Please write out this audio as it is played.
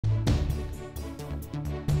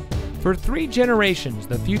For 3 generations,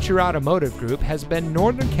 the Future Automotive Group has been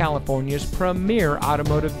Northern California's premier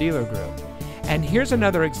automotive dealer group. And here's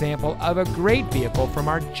another example of a great vehicle from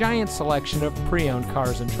our giant selection of pre-owned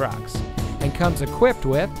cars and trucks. And comes equipped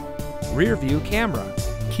with rear view camera,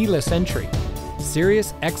 keyless entry,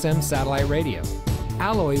 Sirius XM satellite radio,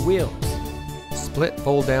 alloy wheels, split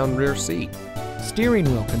fold-down rear seat, steering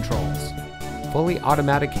wheel controls, fully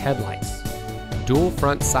automatic headlights, dual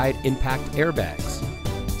front side impact airbags,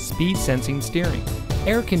 speed sensing steering,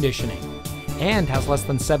 air conditioning, and has less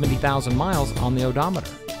than 70,000 miles on the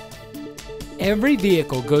odometer. Every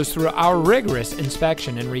vehicle goes through our rigorous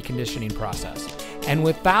inspection and reconditioning process. And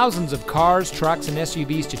with thousands of cars, trucks, and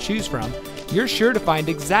SUVs to choose from, you're sure to find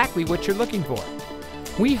exactly what you're looking for.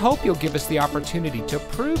 We hope you'll give us the opportunity to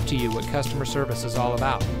prove to you what customer service is all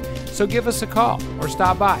about. So give us a call or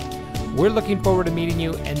stop by. We're looking forward to meeting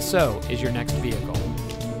you, and so is your next vehicle.